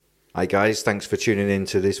Hi guys, thanks for tuning in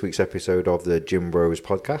to this week's episode of the Gym Bros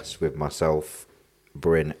podcast with myself,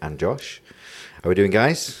 Bryn and Josh. How are we doing,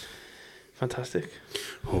 guys? Fantastic.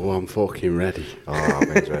 Oh, I'm fucking ready. Oh,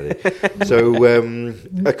 Bryn's ready. So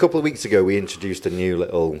a couple of weeks ago we introduced a new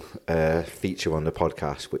little feature on the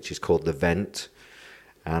podcast which is called The Vent,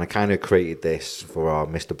 and I kind of created this for our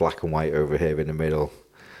Mr. Black and White over here in the middle.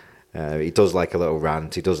 He does like a little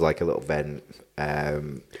rant, he does like a little vent.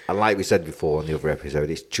 And like we said before on the other episode,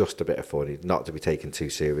 it's just a bit of fun. It's not to be taken too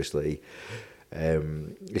seriously.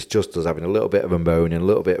 It's just us having a little bit of a moan and a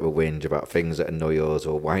little bit of a whinge about things that annoy us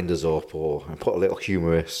or wind us up or put a little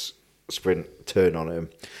humorous sprint turn on them.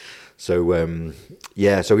 So,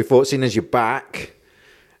 so we thought, seeing as you're back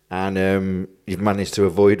and you've managed to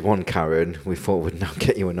avoid one Karen, we thought we'd now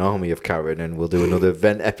get you an army of Karen and we'll do another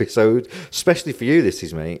vent episode, especially for you, this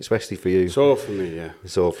is, mate, especially for you. It's all for me, yeah.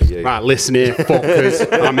 It's all for you. Right, listen here, fuckers.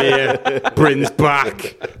 I'm here. Bryn's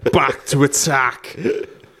back to attack.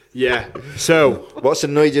 Yeah, so... What's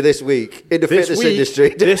annoyed you this week in the fitness industry?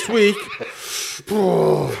 This week...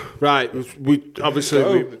 right, we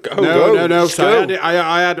obviously... Go. No. So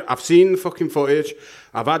I've seen the fucking footage.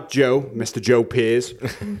 I've had Joe, Mr. Joe Pears,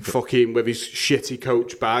 fucking with his shitty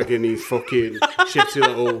coach bag and his fucking shitty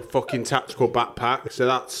little fucking tactical backpack. So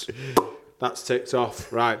that's ticked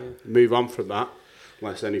off. Right, move on from that.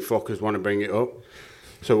 Unless any fuckers want to bring it up.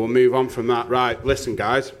 So we'll move on from that. Right, listen,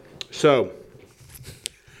 guys. So,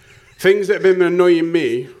 things that have been annoying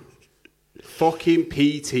me, fucking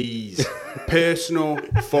PTs, personal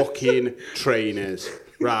fucking trainers.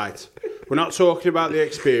 Right. We're not talking about the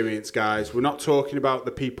experience, guys. We're not talking about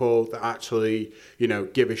the people that actually,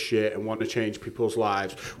 give a shit and want to change people's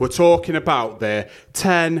lives. We're talking about the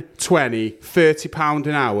 10, 20, 30 pound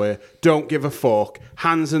an hour, don't give a fuck,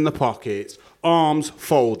 hands in the pockets, arms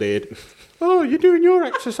folded. Oh, you're doing your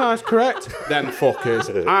exercise correct? Them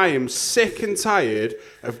fuckers. I am sick and tired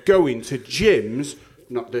of going to gyms,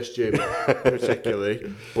 not this gym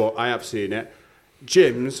particularly, but I have seen it,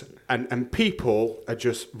 gyms, and people are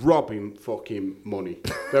just robbing fucking money.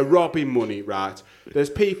 They're robbing money, right? There's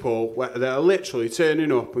people where they're literally turning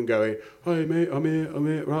up and going, hey mate, I'm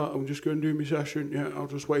here, right, I'm just going to do my session, yeah, I'll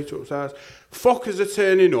just wait upstairs. Fuckers are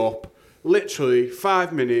turning up, literally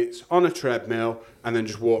 5 minutes on a treadmill, and then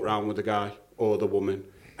just walk around with the guy or the woman.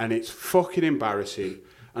 And it's fucking embarrassing.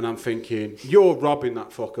 And I'm thinking, you're robbing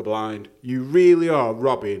that fucker blind. You really are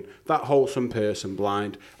robbing that wholesome person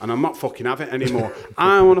blind. And I'm not fucking having it anymore.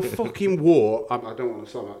 I'm on a fucking war. I don't want to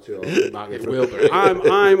slam that too hard.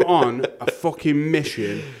 I'm on a fucking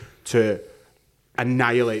mission to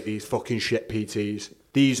annihilate these fucking shit PTs.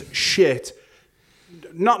 These shit,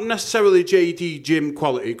 not necessarily JD gym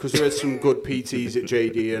quality, because there is some good PTs at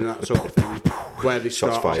JD and that sort of thing, where they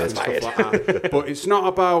start off and stuff like that. But it's not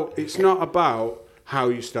about how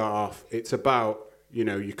you start off. It's about, your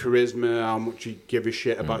charisma, how much you give a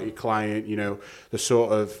shit about your client, the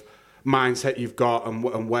sort of mindset you've got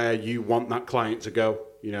and where you want that client to go.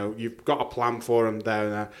 You've got a plan for them there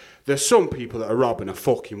and there. There's some people that are robbing a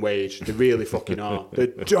fucking wage. They really fucking are. They're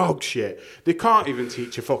dog shit. They can't even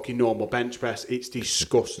teach a fucking normal bench press. It's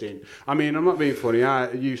disgusting. I mean, I'm not being funny.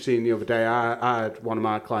 You seen the other day, I had one of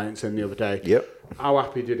my clients in the other day. Yep. How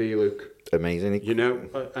happy did he look? Amazing.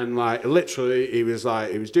 And literally he was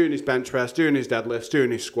doing his bench press, doing his deadlifts,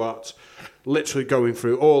 doing his squats, literally going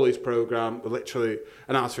through all his program,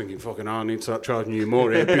 and I was thinking, fucking I need to start charging you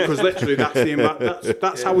more here, because literally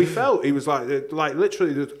that's how he felt. He was like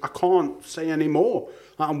literally, I can't say any more.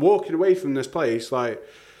 Like, I'm walking away from this place, and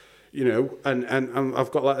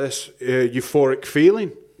I've got like this euphoric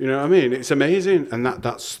feeling. You know what I mean? It's amazing, and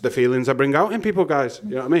that's the feelings I bring out in people, guys.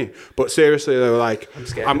 You know what I mean? But seriously, they were like,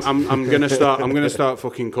 I'm gonna start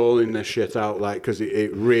fucking calling this shit out, like, because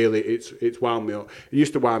it really it's wound me up. It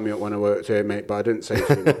used to wind me up when I worked here, mate, but I didn't say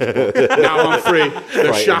too much. Now I'm free.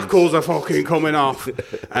 The shackles are fucking coming off,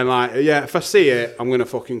 and if I see it, I'm gonna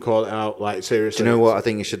fucking call it out, like, seriously. Do you know what I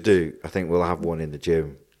think you should do? I think we'll have one in the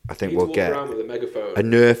gym. I think we'll get around with a megaphone. A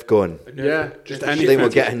Nerf gun. Just I anything. think we'll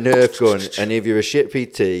get a Nerf gun, and if you're a shit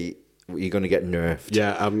PT, you're going to get nerfed.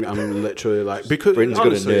 Yeah, I'm literally like, because Bryn's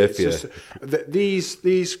honestly, going to nerf you.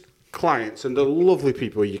 These clients, and they're lovely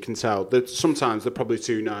people, you can tell. Sometimes they're probably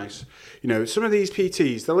too nice. Some of these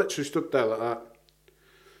PTs, they literally stood there like that.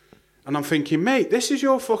 And I'm thinking, mate, this is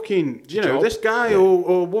your fucking, this guy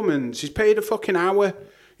or woman, she's paid a fucking hour.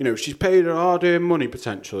 She's paid her hard-earned money,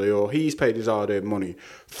 potentially, or he's paid his hard-earned money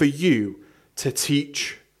for you to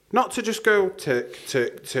teach. Not to just go tick,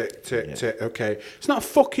 tick, tick, tick, tick, okay. It's not a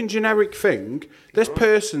fucking generic thing. This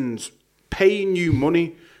person's paying you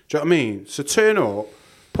money. Do you know what I mean? So turn up,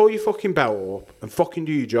 pull your fucking belt up, and fucking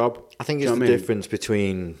do your job. I think it's the difference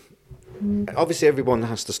between obviously everyone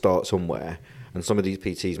has to start somewhere, and some of these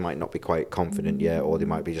PTs might not be quite confident yet, or they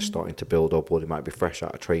might be just starting to build up, or they might be fresh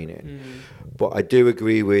out of training. But I do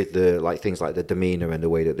agree with things like the demeanour and the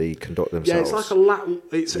way that they conduct themselves. Yeah,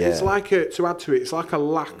 it's like to add to it, it's like a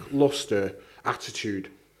lackluster attitude.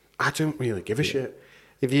 I don't really give a shit.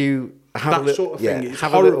 If you have sort of thing, it's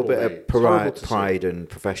have a little horrible, bit mate. of It's horrible to pride and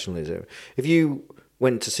professionalism. If you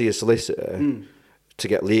went to see a solicitor to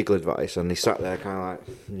get legal advice, and they sat there kind of like,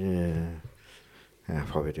 yeah, I'll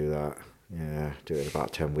probably do that. Yeah, do it in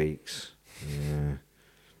about 10 weeks. Yeah.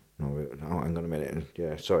 No, hang on a minute.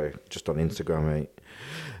 Yeah, sorry, just on Instagram, mate.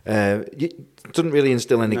 It doesn't really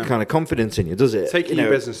instill any kind of confidence in you, does it? Taking your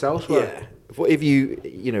business elsewhere. Yeah. But if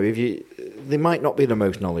they might not be the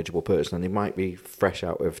most knowledgeable person, and they might be fresh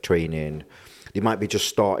out of training. They might be just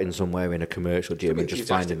starting somewhere in a commercial gym and just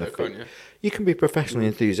finding the fit. You can be professionally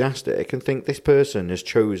enthusiastic and think this person has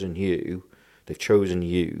chosen you. They've chosen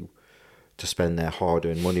you to spend their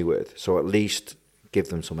hard-earned money with. So at least give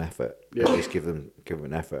them some effort. Yeah. At least give them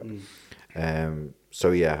an effort.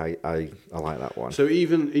 So yeah, I like that one. So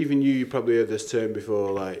even you probably heard this term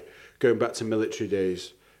before, like going back to military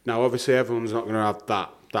days. Now, obviously, everyone's not going to have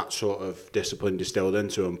that sort of discipline distilled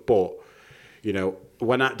into them, but you know,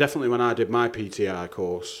 when I did my PTI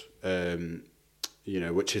course, you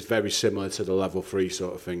know, which is very similar to the level 3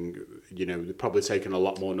 sort of thing. You know, they're probably taking a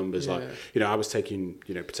lot more numbers. Yeah. Like, you know, I was taking,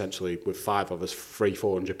 you know, potentially with 5 of us,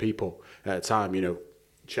 300-400 people at a time. You know,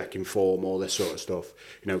 checking form, all this sort of stuff.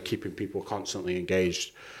 You know, keeping people constantly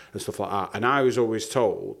engaged and stuff like that. And I was always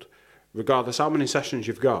told, regardless how many sessions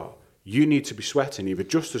you've got, you need to be sweating either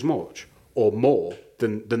just as much or more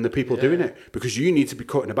than the people doing it, because you need to be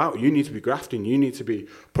cutting about, you need to be grafting, you need to be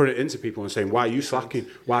putting it into people and saying, why are you slacking?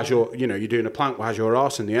 Why's your, you know, you're doing a plank, why's your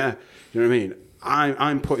arse in the air? You know what I mean?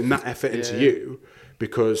 I'm putting that effort into you,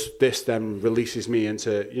 because this then releases me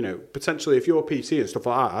into, you know, potentially if you're PT and stuff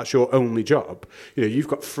like that, that's your only job. You know, you've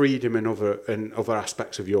got freedom in other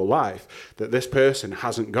aspects of your life that this person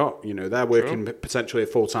hasn't got. You know, they're working potentially a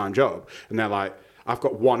full-time job, and they're like, I've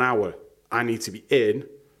got 1 hour, I need to be in,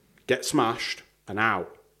 get smashed, and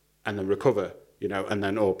out, and then recover, you know, and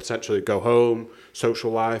then, or potentially go home,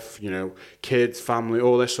 social life, you know, kids, family,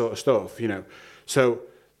 all this sort of stuff, you know. So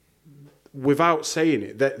without saying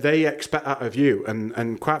it, they expect that of you,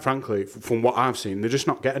 and quite frankly, from what I've seen, they're just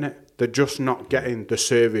not getting it. They're just not getting the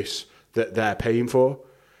service that they're paying for,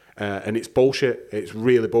 and it's bullshit. It's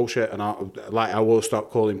really bullshit, and I will start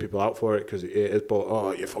calling people out for it, because it is, but,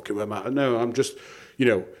 oh, you're fucking with me. No, I'm just, you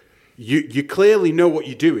know, You clearly know what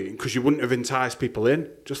you're doing, because you wouldn't have enticed people in.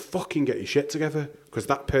 Just fucking get your shit together, because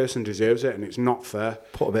that person deserves it, and it's not fair.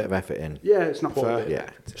 Put a bit of effort in. Yeah, it's not fair. Yeah.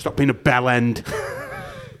 Stop being a bell end.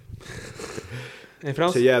 Anything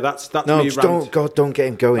else? So yeah, that's no, me. Don't get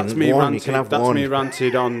him going. That's me ranted. You can have that's one. me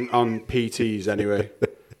ranted on PTs anyway.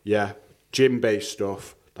 Yeah, gym-based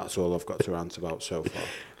stuff. That's all I've got to rant about so far.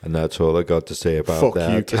 And that's all I got to say about Fuck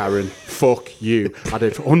that. you, Karen. Fuck you. I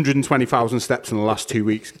did 120,000 steps in the last 2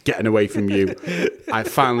 weeks getting away from you. I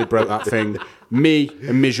finally broke that thing. Me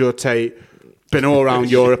and Mijur Tate. Been all around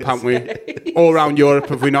Europe, haven't we? All around Europe,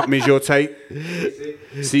 have we not, Mijur Tate?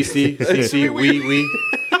 Si, oui.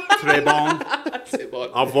 Très bon.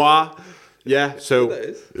 Au revoir. Yeah, so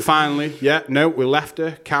finally, we left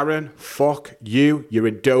her. Karen, fuck you. You're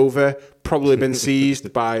in Dover. Probably been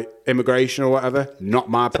seized by immigration or whatever. Not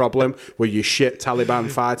my problem. With your shit Taliban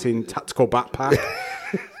fighting tactical backpack.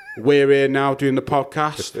 We're here now doing the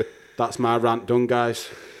podcast. That's my rant done, guys.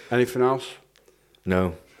 Anything else?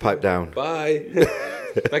 No. Pipe down. Bye.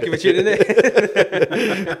 Thank you for tuning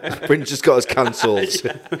in. Prince just got us cancelled. See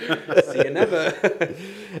you never.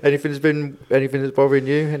 Anything that's bothering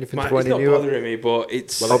you? Anything that's It's winding not you up? bothering me, but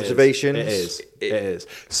it's... Observations? It is.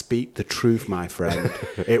 Speak the truth, my friend.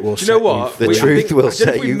 It will. Do you know what? The truth will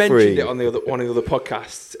set you free. We mentioned it on one of the other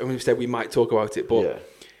podcasts, and we said we might talk about it, but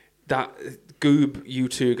that Goob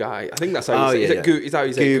U2 guy, I think that's how you say it. Is that how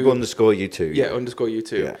you say it? Goob _U2. Yeah,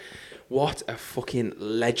 _U2. Yeah. What a fucking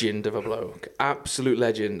legend of a bloke. Absolute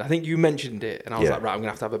legend. I think you mentioned it, and I was like, right, I'm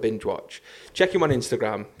going to have a binge watch. Check him on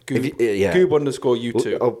Instagram, Goob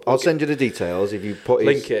 _U2. I'll send you the details if you put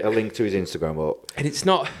a link to his Instagram up. And it's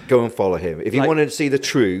not... Go and follow him. If you want to see the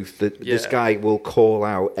truth, this guy will call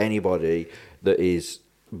out anybody that is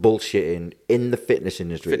bullshitting in the fitness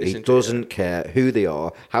industry. He doesn't care who they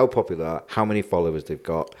are, how popular, how many followers they've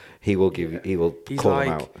got. He will call them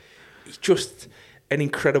out. He's just... an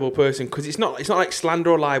incredible person, because it's not like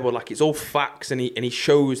slander or libel, like it's all facts, and he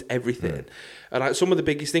shows everything. And like some of the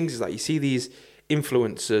biggest things is like you see these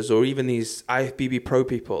influencers or even these IFBB pro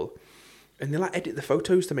people, and they like edit the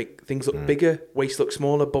photos to make things look bigger, waist look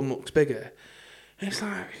smaller, bum looks bigger. And it's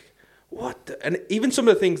like, what? And even some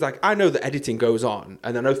of the things, like, I know that editing goes on,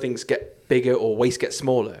 and I know things get bigger or waist gets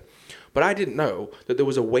smaller, but I didn't know that there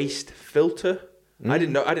was a waist filter. I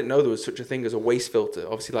didn't know there was such a thing as a waist filter.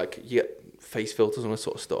 Obviously, like, you get face filters and all that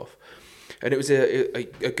sort of stuff. And it was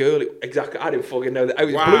a girl, exactly, I didn't fucking know that.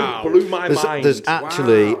 It blew my mind. There's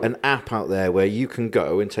actually an app out there where you can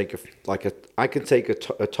go and take I can take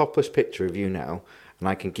a topless picture of you now, and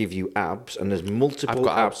I can give you abs, and there's multiple I've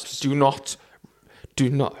got abs. Do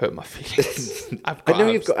not hurt my feelings. I know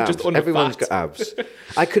you've got abs. Everyone's got abs.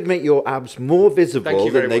 I could make your abs more visible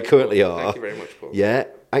than they currently are. Thank you very much, Paul. Yeah,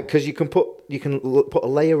 because you can put a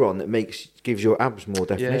layer on that gives your abs more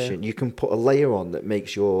definition. Yeah. You can put a layer on that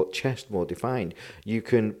makes your chest more defined. You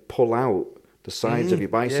can pull out the sides of your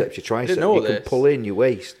biceps, your triceps. You can pull in your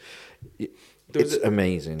waist. It's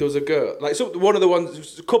amazing. There was a girl, like, so one of the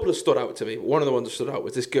ones, a couple of stood out to me. One of the ones that stood out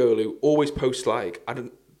was this girl who always posts, like,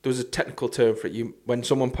 there was a technical term for it. When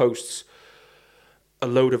someone posts a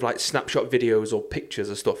load of, like, snapshot videos or pictures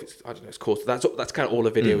of stuff, I don't know, it's called, that's kind of all the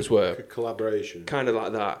videos were. Collaboration. Kind of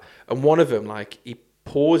like that. And one of them, like, he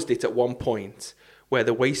paused it at one point where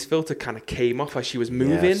the waist filter kind of came off as she was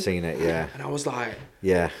moving. Yeah, I've seen it, yeah. And I was like,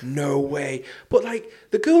 yeah, no way. But, like,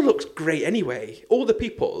 the girl looks great anyway. All the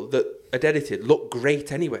people that had edited looked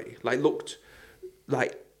great anyway. Like, looked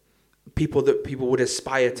like people that people would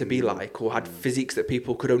aspire to be like, or had physiques that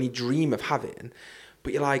people could only dream of having.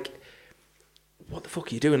 But you're like, what the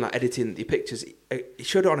fuck are you doing, like, editing your pictures? He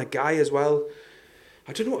showed it on a guy as well.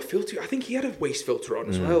 I don't know what filter. I think he had a waist filter on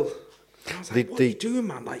as well. And I was like, what are you doing,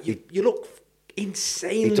 man? Like, you look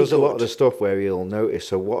insanely He does a lot of good. the stuff where you'll notice.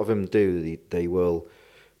 So what of them do, they will...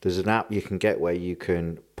 There's an app you can get where you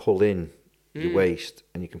can pull in your waist,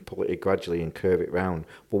 and you can pull it gradually and curve it round.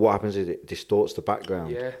 But what happens is it distorts the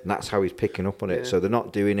background. Yeah. And that's how he's picking up on it. Yeah. So they're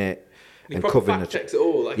not doing it He and probably covering fact the... checks it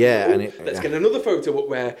all. Like, Yeah, oh, and let's get another photo up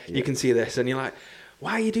where you can see this, and you're like,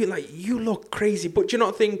 why are you doing, like, you look crazy? But do you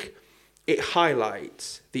not think it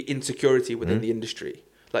highlights the insecurity within the industry?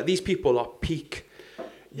 Like, these people are peak,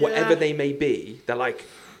 whatever they may be. They're like,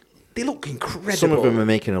 they look incredible. Some of them are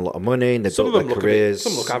making a lot of money, and they've Some got of them their look careers.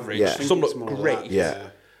 some look average. Yeah. Some look more great. like that, Yeah.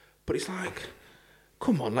 But it's like,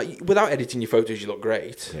 come on, like, without editing your photos, you look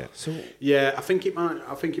great. Yeah. So Yeah, I think it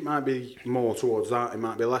might be more towards that. It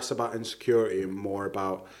might be less about insecurity and more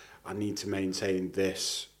about, I need to maintain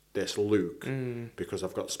this look because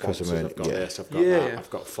I've got sponsors, I've got this, I've got that, I've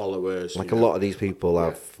got followers. Like, a lot of these people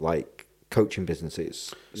have, like, coaching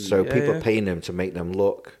businesses. So people are paying them to make them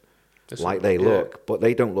look like they look, but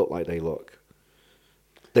they don't look like they look.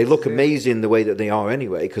 They look amazing the way that they are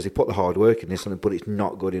anyway, because they put the hard work in this, but it's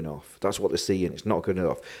not good enough. That's what they're seeing. It's not good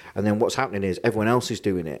enough. And then what's happening is everyone else is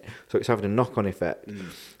doing it, so it's having a knock-on effect.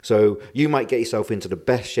 So you might get yourself into the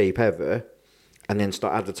best shape ever, and then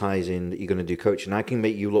start advertising that you're going to do coaching. I can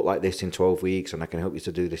make you look like this in 12 weeks, and I can help you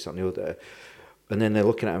to do this, that, and the other. And then they're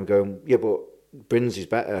looking at him going, yeah, but Brins is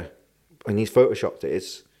better, and he's photoshopped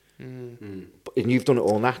it. And you've done it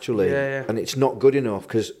all naturally, and it's not good enough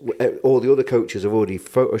because all the other coaches have already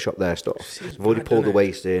photoshopped their stuff. They've already pulled the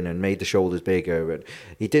waist in and made the shoulders bigger. And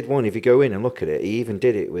he did one. If you go in and look at it, he even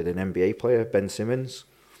did it with an NBA player, Ben Simmons.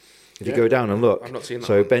 If you go down and look, I've not seen that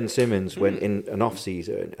so one. Ben Simmons went in an off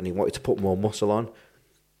season and he wanted to put more muscle on,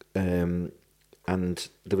 and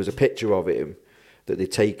there was a picture of him that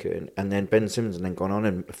they'd taken, and then Ben Simmons had then gone on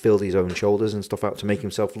and filled his own shoulders and stuff out to make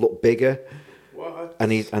himself look bigger. what?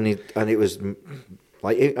 And it was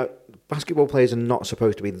like basketball players are not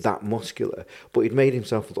supposed to be that muscular, but he'd made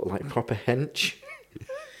himself look like proper hench.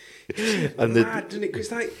 And mad, doesn't it?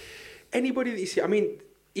 Because, like, anybody that you see, I mean,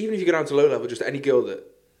 even if you go down to low level, just any girl that,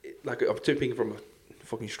 like, I'm speaking from a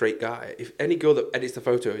fucking straight guy. If any girl that edits the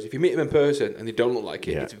photos, if you meet them in person and they don't look like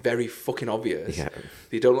it, it's very fucking obvious. Yeah.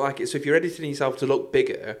 They don't look like it. So if you're editing yourself to look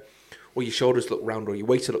bigger, or your shoulders look round, or your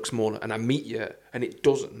waist to look smaller, and I meet you and it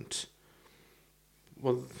doesn't,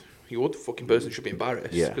 well, you're the fucking person should be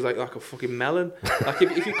embarrassed. Yeah. Because, like a fucking melon. Like,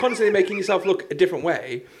 if you're constantly making yourself look a different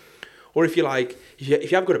way, or if you're like,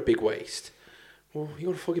 if you have got a big waist, well, you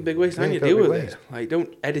got a fucking big waist, and you deal with it. Like,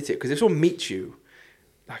 don't edit it, because if someone meets you,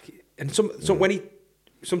 like, and when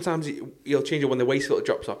sometimes he'll change it when the waist sort of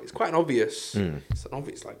drops off. It's quite an obvious. It's an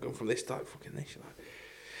obvious, like, going from this to fucking this. You're like,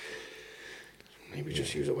 maybe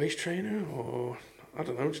just use a waist trainer, or I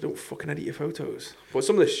don't know, just don't fucking edit your photos. But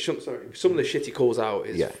some of the shit he calls out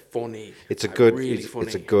is funny. It's a like, good, really funny.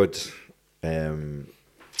 it's a good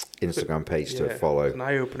Instagram page to follow. It's an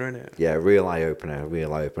eye opener, isn't it? Yeah, real eye opener.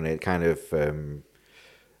 It kind of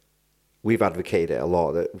we've advocated it a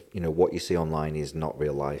lot that, you know, what you see online is not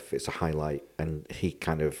real life. It's a highlight, and he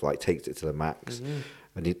kind of like takes it to the max.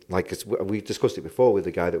 And he, like, we discussed it before with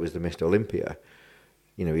the guy that was the Mr. Olympia.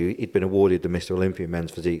 You know, he'd been awarded the Mr. Olympia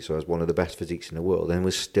men's physique, so as one of the best physiques in the world, and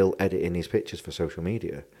was still editing his pictures for social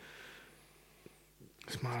media.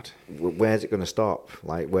 It's mad. Where's it going to stop?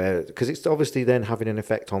 Like, where? Because it's obviously then having an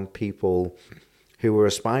effect on people who are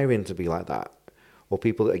aspiring to be like that, or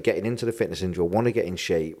people that are getting into the fitness industry or want to get in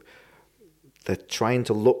shape. They're trying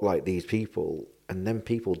to look like these people, and then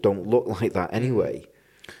people don't look like that anyway.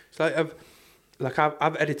 It's like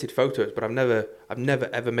I've edited photos, but I've never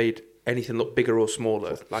ever made anything look bigger or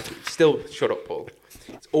smaller. Like, it's still, shut up, Paul.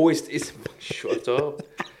 It's shut up.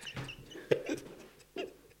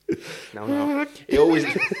 No.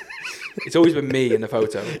 It's always been me in the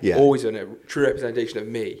photo. Yeah. Always been a true representation of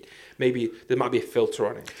me. Maybe there might be a filter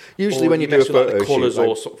on it. Usually, or when you do a mess with, photo like, the colours shoot,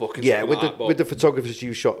 or something fucking yeah, stuff with like the that, with the photographers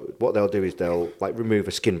you shot, what they'll do is they'll like remove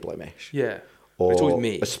a skin blemish. yeah, Or it's always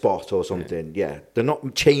me. a spot or something. Yeah. They're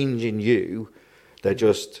not changing you. They're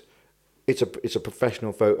just it's a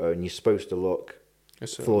professional photo, and you're supposed to look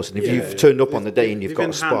flawless. And if you've turned up on the day and you've got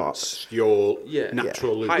a spot, enhanced your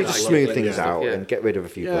natural look. Highlight just it. smooth things out Yeah. and get rid of a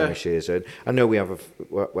few blemishes. And I know we have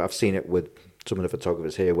I've seen it with some of the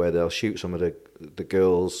photographers here where they'll shoot some of the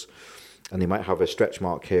girls, and they might have a stretch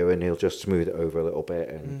mark here, and they'll just smooth it over a little bit,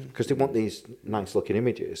 and because they want these nice looking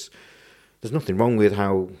images. There's nothing wrong with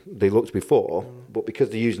how they looked before, but because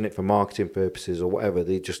they're using it for marketing purposes or whatever,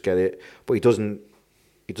 they just get it. But he doesn't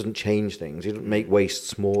change things. He doesn't make waist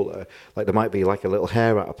smaller. Like, there might be like a little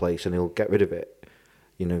hair out of place, and he'll get rid of it.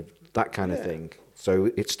 You know, that kind of thing.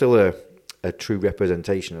 So it's still a true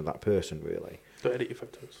representation of that person, really. Don't edit your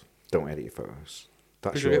photos. Don't edit your photos.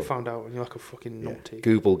 That's Because you'll get found out and you're like a fucking yeah. numpty.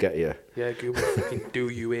 Google get you. Yeah, Google fucking do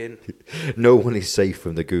you in. No one is safe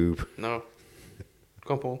from the goob. No.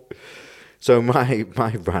 Come on, Paul. So my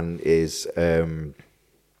rant is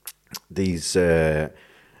these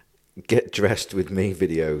get dressed with me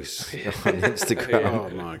videos on Instagram. Oh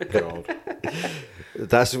my god!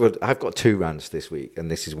 That's what I've got. 2 rants this week, and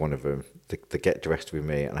this is one of them. The get dressed with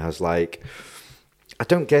me, and I was like, I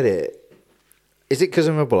don't get it. Is it because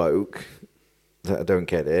I'm a bloke that I don't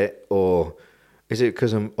get it, or is it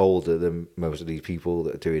because I'm older than most of these people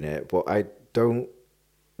that are doing it? But I don't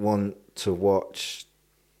want to watch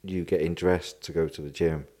you getting dressed to go to the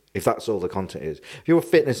gym, if that's all the content is. If you're a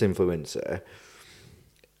fitness influencer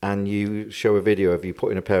and you show a video of you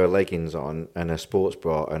putting a pair of leggings on and a sports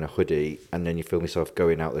bra and a hoodie, and then you film yourself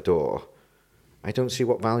going out the door, I don't see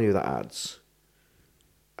what value that adds.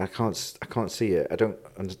 I can't see it. I don't.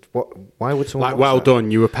 Why would someone? Like, watch well that? done.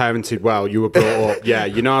 You were parented well. You were brought up. Yeah,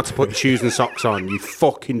 you know how to put your shoes and socks on. You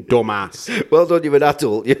fucking dumbass. Well done. You're an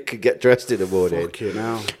adult. You could get dressed in the morning. Fucking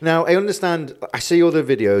hell. Now I understand. I see other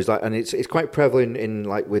videos like, and it's quite prevalent in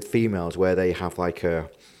like with females where they have like a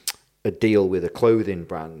deal with a clothing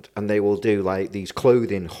brand, and they will do like these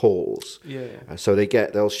clothing hauls. Yeah. So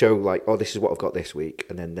they'll show like, oh, this is what I've got this week,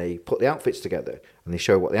 and then they put the outfits together and they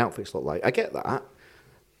show what the outfits look like. I get that.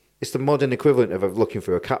 It's the modern equivalent of looking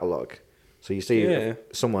through a catalogue. So you see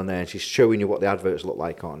someone there and she's showing you what the adverts look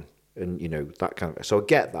like on, and you know, that kind of. So I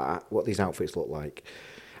get that, what these outfits look like.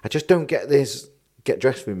 I just don't get this get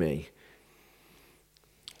dressed with me.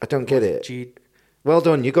 I don't get it. Well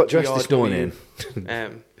done, you got dressed this morning.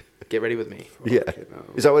 Get ready with me. Yeah.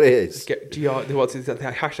 Is that what it is? What's the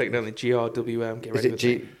hashtag now? The GRWM. Get Is ready it with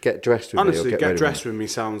me. get dressed with me? Honestly, Or get ready dressed with me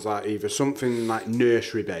sounds like either something like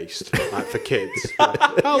nursery based, like for kids. Like,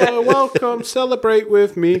 hello, welcome, celebrate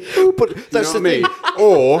with me. But that's you know the what I mean?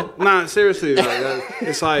 Or, nah, seriously, like,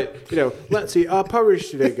 it's like, you know, let's eat our porridge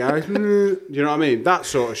today, guys. You know what I mean? That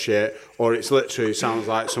sort of shit. Or it's literally sounds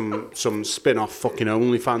like some spin-off fucking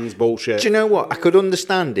OnlyFans bullshit. Do you know what? I could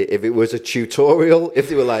understand it if it was a tutorial. If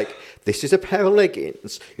they were like, this is a pair of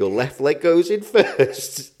leggings. Your left leg goes in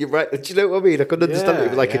first. You're right. Do you know what I mean? I could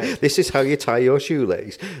understand it. Like, this is how you tie your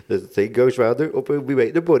shoelace. The thing goes round the up and we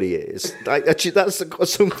make the bunny ears. Like, actually, that's got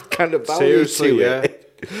some kind of value to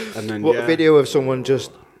it. And then, what a video of someone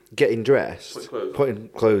just getting dressed, putting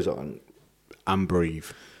clothes on. And breathe.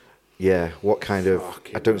 Yeah, what kind of...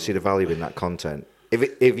 I don't see the value in that content.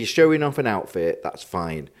 If you're showing off an outfit, that's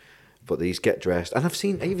fine. But these get dressed... And I've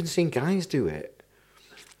even seen guys do it.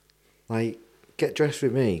 Like, get dressed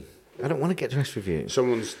with me. I don't want to get dressed with you.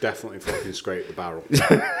 Someone's definitely fucking scraped the barrel.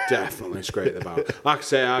 Definitely scraped the barrel. Like I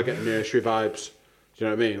say, I get nursery vibes. Do you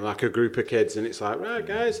know what I mean? Like a group of kids, and it's like, right,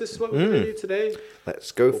 guys, this is what we're going to do today.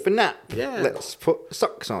 Let's go for nap. Yeah. Let's put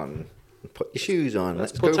socks on. Put your shoes on.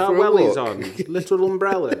 Let's Put go our for a wellies walk. on. Little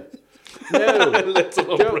umbrella. No,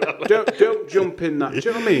 don't jump in that. Do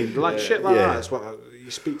you know what I mean? Like shit like that. That's what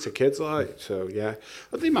you speak to kids like. So yeah,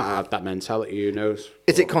 but they might have that mentality. Who knows?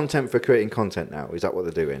 Is it content for creating content now? Is that what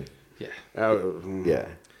they're doing? Yeah. Yeah.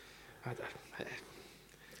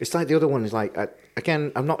 It's like the other one is like,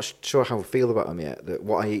 again, I'm not sure how I feel about them yet. That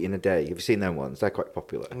What I Eat in a Day. Have you seen them ones? They're quite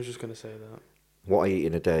popular. I was just going to say that. What I Eat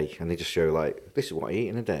in a Day, and they just show like, this is what I eat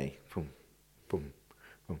in a day. Boom, boom,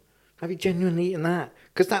 boom. Have you genuinely eaten that?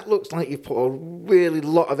 Because that looks like you've put a really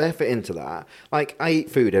lot of effort into that. Like, I eat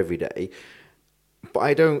food every day, but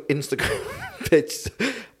I don't Instagram pictures.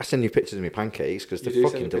 I send you pictures of my pancakes because You they're do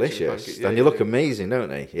fucking send me pictures of delicious. pancakes, yeah, And you they look do. amazing, don't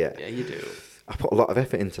they? Yeah. Yeah, you do. I put a lot of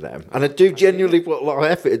effort into them. And I do genuinely put a lot of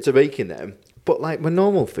effort into making them. But like my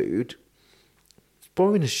normal food, it's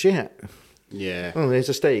boring as shit. Yeah. Oh, there's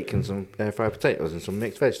a steak and some fried potatoes and some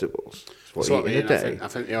mixed vegetables. That's what That's you what I eat in mean. a day. I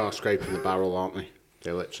think they are scraping the barrel, aren't they?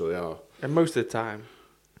 They literally are. And most of the time,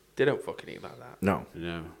 they don't fucking eat like that. No.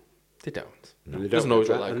 No. They don't. And they Doesn't don't always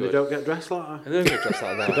get look like and they good. don't get dressed like that. And they don't get dressed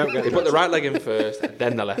like that. They don't get They put the dressed right leg in first, and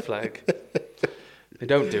then the left leg. They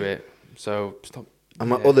don't do it. So stop. And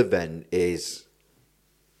my other vent is,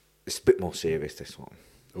 it's a bit more serious, this one.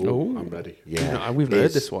 Ooh, I'm ready. Yeah. We've not heard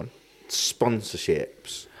Is this one.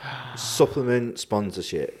 Sponsorships, supplement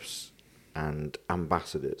sponsorships, and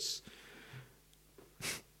ambassadors.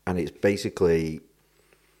 And it's basically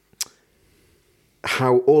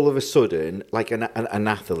how all of a sudden, like an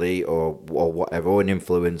athlete or whatever, or an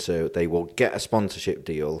influencer, they will get a sponsorship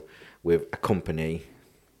deal with a company,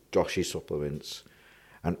 Josh's Supplements,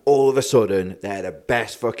 and all of a sudden they're the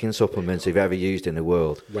best fucking supplements they've ever used in the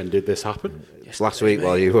world. When did this happen? It's last week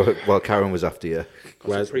while Karen was after you.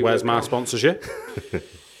 Where's my sponsorship? You're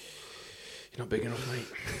not big enough, mate.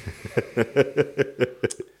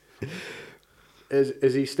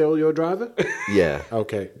 Is he still your driver? Yeah.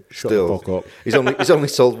 Okay. Shut Still. the fuck up. He's only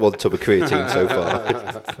sold one tub of creatine so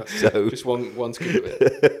far. So Just one scoop of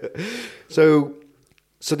it. so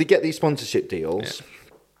they get these sponsorship deals,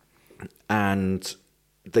 and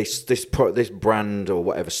this brand or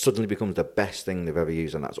whatever suddenly becomes the best thing they've ever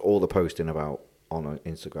used, and that's all they're posting about on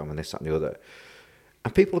Instagram and this, that, and the other.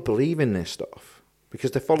 And people are believing this stuff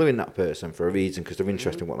because they're following that person for a reason, because they're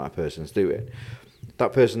interested in what that person's doing.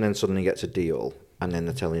 That person then suddenly gets a deal, and then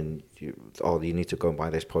they're telling you, oh, you need to go and buy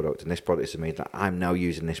this product, and this product is made that I'm now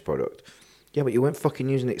using this product. Yeah, but you weren't fucking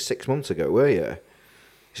using it 6 months ago, were you?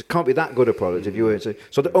 It can't be that good a product if you weren't.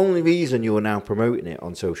 So the only reason you are now promoting it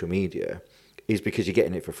on social media is because you're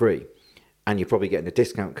getting it for free, and you're probably getting a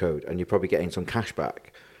discount code, and you're probably getting some cash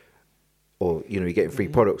back, or you're getting free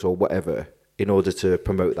products or whatever in order to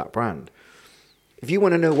promote that brand. If you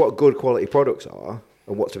want to know what good quality products are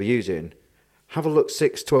and what to be using, have a look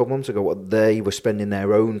 6-12 months ago what they were spending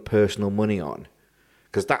their own personal money on,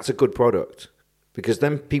 because that's a good product. Because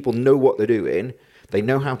then people know what they're doing, they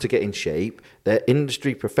know how to get in shape, they're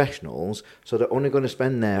industry professionals, so they're only going to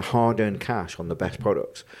spend their hard-earned cash on the best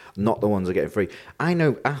products, not the ones that are getting free. I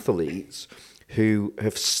know athletes who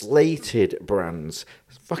have slated brands,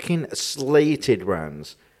 fucking slated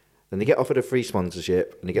brands. Then they get offered a free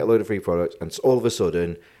sponsorship and they get a load of free products, and all of a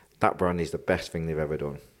sudden, that brand is the best thing they've ever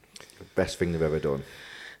done. The best thing they've ever done.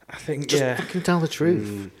 I think, Just fucking tell the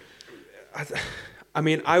truth. I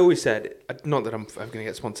mean, I always said, not that I'm going to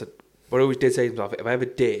get sponsored, but I always did say to myself, if I ever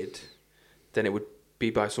did, then it would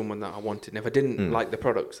be by someone that I wanted. And if I didn't like the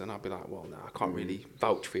products, then I'd be like, well, no, I can't really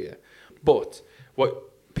vouch for you. But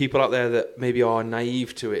what people out there that maybe are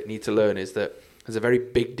naive to it need to learn is that there's a very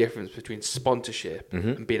big difference between sponsorship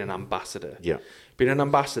and being an ambassador. Yeah. Being an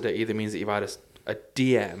ambassador either means that you've had a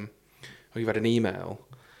DM or you've had an email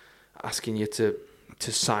asking you to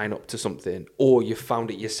sign up to something, or you found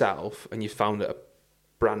it yourself and you found that a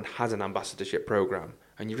brand has an ambassadorship program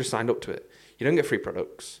and you've just signed up to it. You don't get free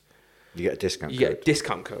products. You get a discount You code. get a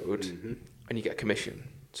discount code and you get a commission.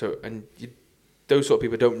 So, those sort of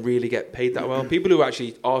people don't really get paid that well. People who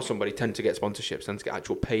actually are somebody tend to get sponsorships, tend to get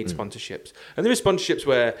actual paid sponsorships. And there is sponsorships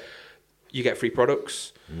where you get free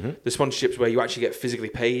products. There's sponsorships where you actually get physically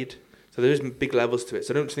paid. So there is big levels to it.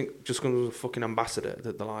 So I don't think just because a fucking ambassador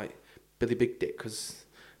that they're like Billy Big Dick, because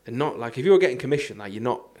they're not. Like, if you're getting commission, like you're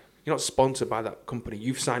not sponsored by that company.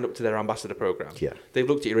 You've signed up to their ambassador program. Yeah. They've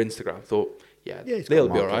looked at your Instagram, thought, it's they'll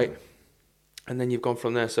got be all right. marketing. And then you've gone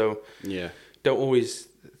from there. So don't always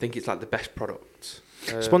think it's like the best product.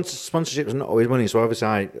 Sponsorship is not always money. So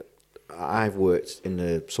obviously, I've worked in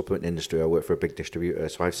the supplement industry. I work for a big distributor,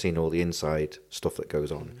 so I've seen all the inside stuff that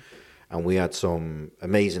goes on. And we had some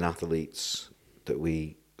amazing athletes that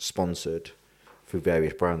we sponsored through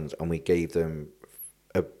various brands, and we gave them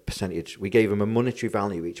a percentage. We gave them a monetary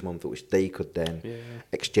value each month, which they could then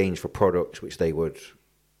exchange for products which they would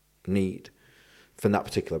need from that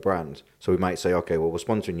particular brand. So we might say, okay, well, we're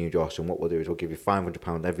sponsoring you, Josh, and what we'll do is we'll give you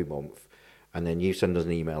 £500 every month, and then you send us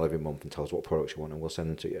an email every month and tell us what products you want, and we'll send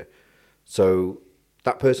them to you. So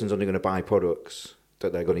that person's only going to buy products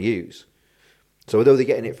that they're going to use. So although they're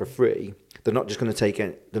getting it for free, they're not just going to take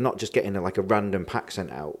it. They're not just getting like a random pack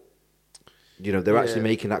sent out. You know, they're actually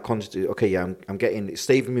making that conscious. Okay, yeah, I'm getting. It's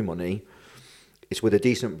saving me money. It's with a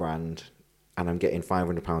decent brand, and I'm getting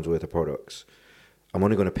 £500 worth of products. I'm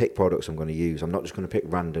only going to pick products I'm going to use. I'm not just going to pick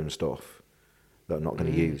random stuff that I'm not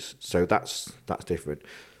going to use. So that's different.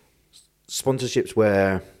 Sponsorships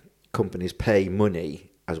where companies pay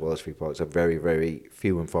money as well as free products are very, very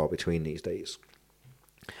few and far between these days.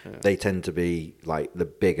 Yeah. They tend to be like the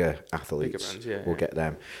bigger athletes will get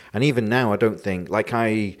them. And even now, I don't think, like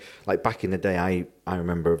back in the day, I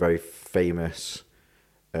remember a very famous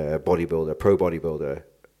pro bodybuilder.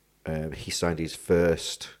 He signed his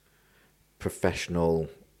first professional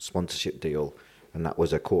sponsorship deal, and that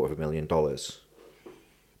was $250,000.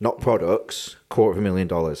 Not products,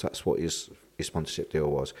 $250,000. That's what his sponsorship deal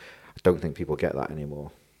was. I don't think people get that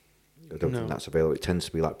anymore. I don't think that's available. It tends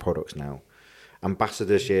to be like products now.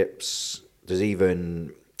 Ambassadorships, there's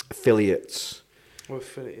even affiliates.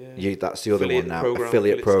 That's the other one now.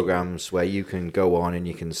 Affiliate programs where you can go on and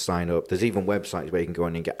you can sign up. There's even websites where you can go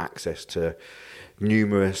on and get access to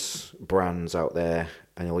numerous brands out there,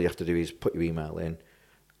 and all you have to do is put your email in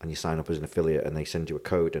and you sign up as an affiliate, and they send you a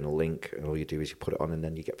code and a link, and all you do is you put it on, and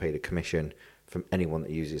then you get paid a commission from anyone that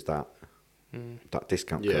uses that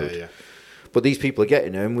discount code. Yeah. But these people are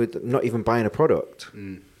getting them with not even buying a product.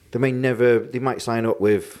 They might sign up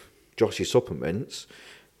with Josh's Supplements,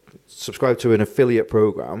 subscribe to an affiliate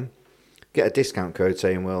program, get a discount code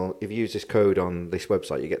saying, well, if you use this code on this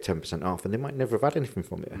website, you get 10% off, and they might never have had anything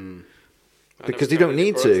from you. Because they don't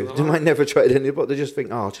need to. They might never try it, but they just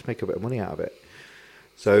think, I'll just make a bit of money out of it.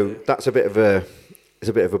 So that's a bit of a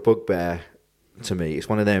bugbear to me. It's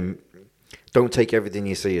one of them. Don't take everything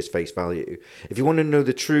you see as face value. If you want to know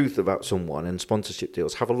the truth about someone and sponsorship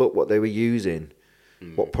deals, have a look what they were using,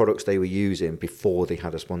 what products they were using before they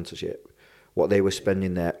had a sponsorship, what they were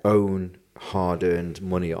spending their own hard-earned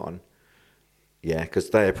money on. Yeah,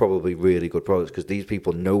 because they're probably really good products, because these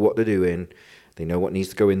people know what they're doing. They know what needs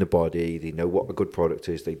to go in the body. They know what a good product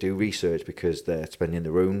is. They do research because they're spending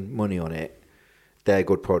their own money on it. They're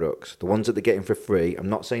good products. The ones that they're getting for free, I'm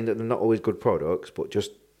not saying that they're not always good products, but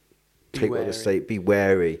just take what they say. Be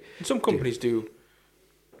wary. And some companies do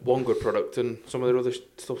one good product, and some of their other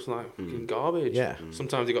stuff's like fucking garbage. Yeah.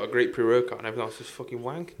 Sometimes they've got a great pre-workout and everything else is fucking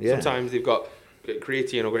wank. Yeah. Sometimes they've got great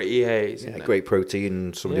creatine or great EAs. Yeah, great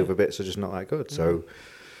protein. Some of the other bits are just not that good. So,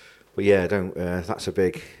 but yeah, don't. That's a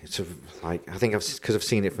big. I think because I've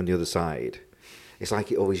seen it from the other side. It's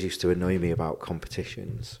like it always used to annoy me about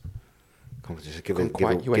competitions. Give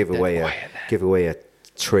away a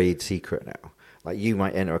trade secret now. Like, you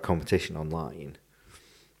might enter a competition online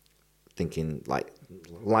thinking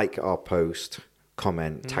like our post,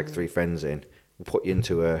 comment, tag 3 friends in, we'll put you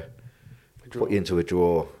into a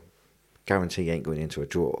draw. Guarantee you ain't going into a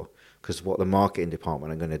draw, because what the marketing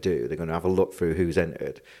department are going to do, they're going to have a look through who's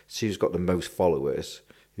entered, see who's got the most followers,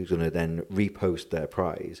 who's going to then repost their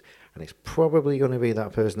prize, and it's probably going to be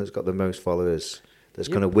that person that's got the most followers that's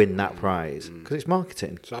going to win that prize, because it's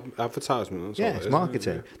marketing. It's advertisement. That's it's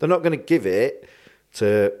marketing. Yeah. They're not going to give it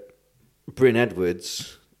to Bryn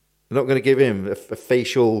Edwards. They're not going to give him a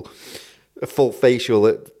full facial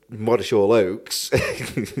at Modishall Oaks.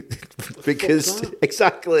 Because,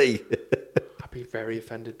 exactly. I'd be very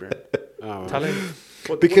offended, Bryn. Oh, tell him.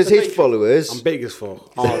 Because his followers... I'm big as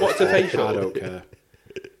fuck. What's a facial? I don't care.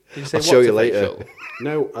 I'll show you later.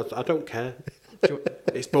 No, I don't care.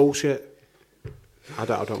 It's bullshit. I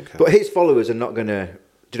don't care. But his followers are not going to...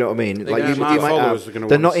 Do you know what I mean? Like, you might have,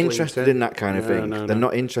 they're not interested in that kind of thing. They're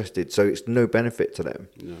not interested, so it's no benefit to them.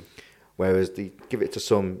 No. Whereas they give it to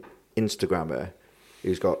some Instagrammer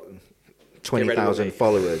who's got 20,000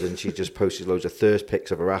 followers, and she just posts loads of thirst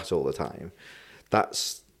pics of her ass all the time.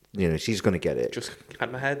 That's, she's going to get it. Just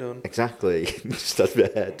had my hair done. Exactly. Just had my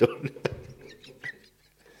hair done.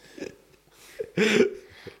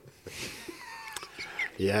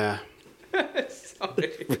 Yeah.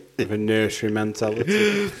 Sorry. With a nursery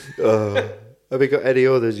mentality. Have we got any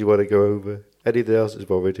others you want to go over? Anything else that's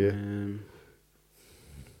bothered you?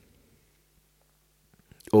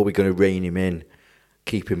 Or are we going to rein him in,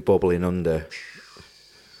 keep him bubbling under?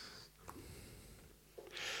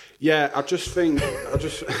 Yeah, I just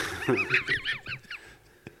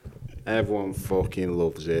everyone fucking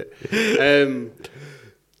loves it.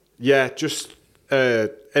 Yeah, just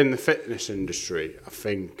in the fitness industry, I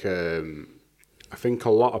think a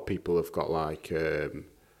lot of people have got like a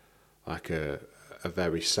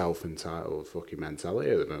very self-entitled fucking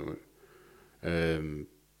mentality at the moment.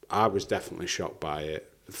 I was definitely shocked by it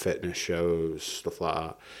fitness shows, stuff like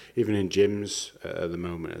that. Even in gyms at the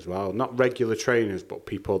moment as well. Not regular trainers, but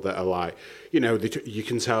people that are like, you know, you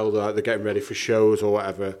can tell that they're getting ready for shows or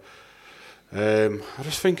whatever. I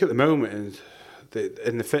just think at the moment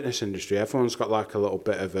in the fitness industry, everyone's got like a little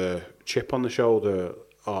bit of a chip on the shoulder,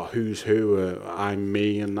 or who's who, I'm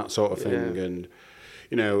me, and that sort of thing. Yeah. And,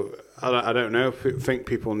 you know, I don't know. I think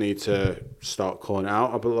people need to start calling it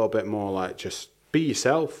out a little bit more, like just be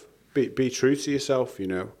yourself. Be true to yourself, you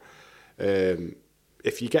know.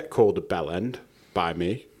 If you get called a bellend by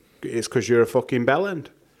me, it's because you're a fucking bellend.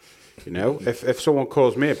 You know, if someone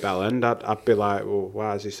calls me a bellend, I'd be like, well,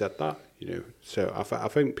 why has he said that? You know, so I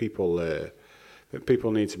think people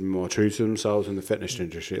need to be more true to themselves in the fitness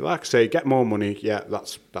industry. Like I say, get more money. Yeah,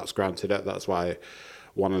 that's granted. That's why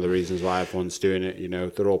one of the reasons why everyone's doing it. You know,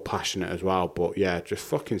 they're all passionate as well. But yeah, just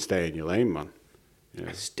fucking stay in your lane, man. You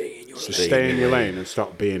know, Stay in your lane. stay in your lane and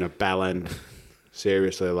stop being a bellend.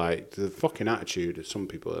 Seriously, like the fucking attitude of some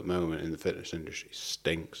people at the moment in the fitness industry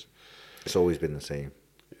stinks. It's always been the same.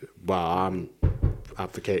 Well, I'm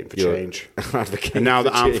advocating for change. Advocating And now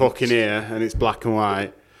for that I'm change. fucking here and it's black and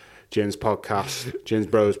white, Jin's Bros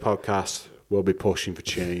podcast, will be pushing for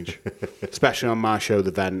change. Especially on my show,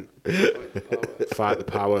 The Vent. Fight the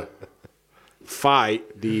power.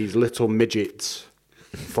 Fight these little midgets.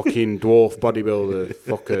 Fucking dwarf bodybuilder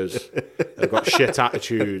fuckers. They've got shit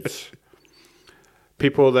attitudes.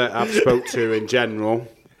 People that I've spoke to in general,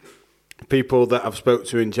 Trying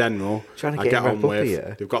to I get get him on wrapped up with.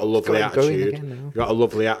 here. They've got a lovely Got him going attitude. again now. They've got a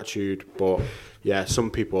lovely attitude, but yeah,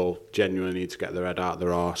 some people genuinely need to get their head out of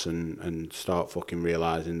their arse and start fucking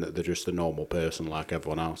realising that they're just a normal person like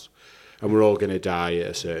everyone else. And we're all going to die at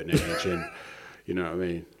a certain age, and you know what I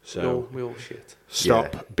mean? So We all shit.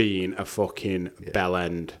 stop being a fucking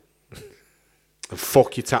bellend. And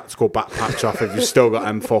fuck your tactical backpacks off if you've still got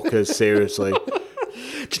them fuckers, seriously.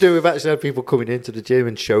 Do you know we've actually had people coming into the gym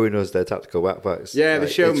and showing us their tactical backpacks? Yeah, they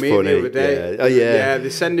Like, showed it's me funny. the other day. Yeah. Oh yeah. Yeah, they're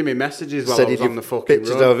sending me messages while I Sending was you on the fucking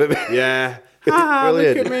pictures run. of it. Yeah. Look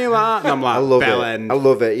Brilliant. at me like that. And I'm like, I love bellend. it. I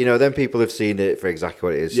love it. You know, then people have seen it for exactly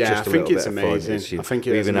what it is. Yeah, just a I think little it's bit of fun. amazing. I think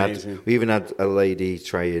it we is even amazing. We even had a lady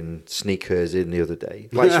try and sneak hers in the other day.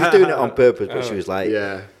 Like she was doing it on purpose, but she was like,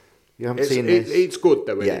 Yeah. "You haven't seen this." It's good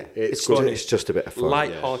though, isn't Yeah, it? it's good. It's just a bit of fun.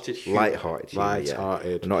 Light-hearted humour. Light-hearted. humour,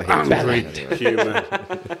 Light-hearted. Yeah. Not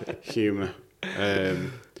here. Humour.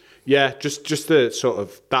 Yeah, just the sort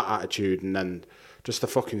of that attitude, and then just the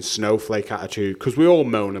fucking snowflake attitude, because we all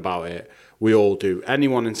moan about it. We all do.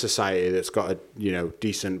 Anyone in society that's got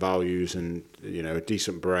decent values and a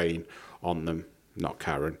decent brain on them, not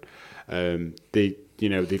Karen,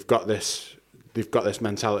 they've got this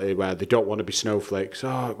mentality where they don't want to be snowflakes.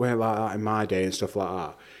 Oh, we're like that in my day and stuff like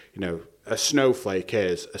that. You know, a snowflake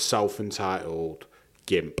is a self-entitled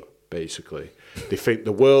gimp, basically. They think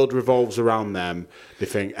the world revolves around them. They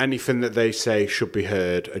think anything that they say should be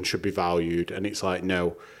heard and should be valued. And it's like,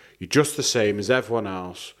 no, you're just the same as everyone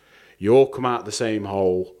else. You all come out the same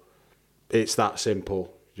hole. It's that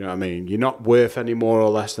simple. You know what I mean? You're not worth any more or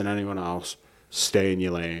less than anyone else. Stay in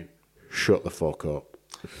your lane. Shut the fuck up.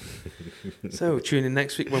 So tune in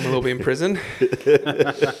next week when we'll all be in prison. Britain's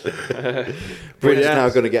yeah. now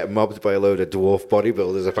going to get mobbed by a load of dwarf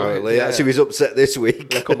bodybuilders, apparently. Yeah. Actually, he was upset this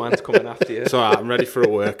week. Local man's coming after you. It's all right, I'm ready for a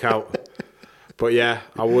workout. But yeah,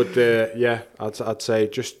 I would. I'd say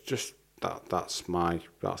just that's my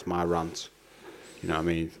rant. You know what I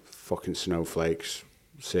mean? Fucking snowflakes.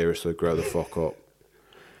 Seriously, grow the fuck up.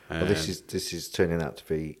 Well, this is turning out to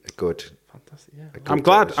be a good. Fantastic, yeah. a good I'm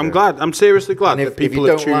glad. show. I'm glad. I'm seriously glad And that people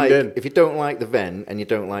have tuned in. If you don't like the Vent and you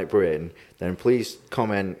don't like Britain, then please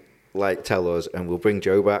comment, tell us, and we'll bring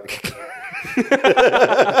Joe back.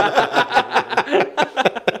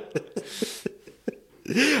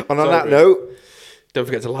 And on that note, Don't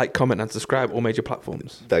forget to like, comment, and subscribe all major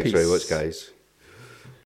platforms. thanks very Peace. much, guys.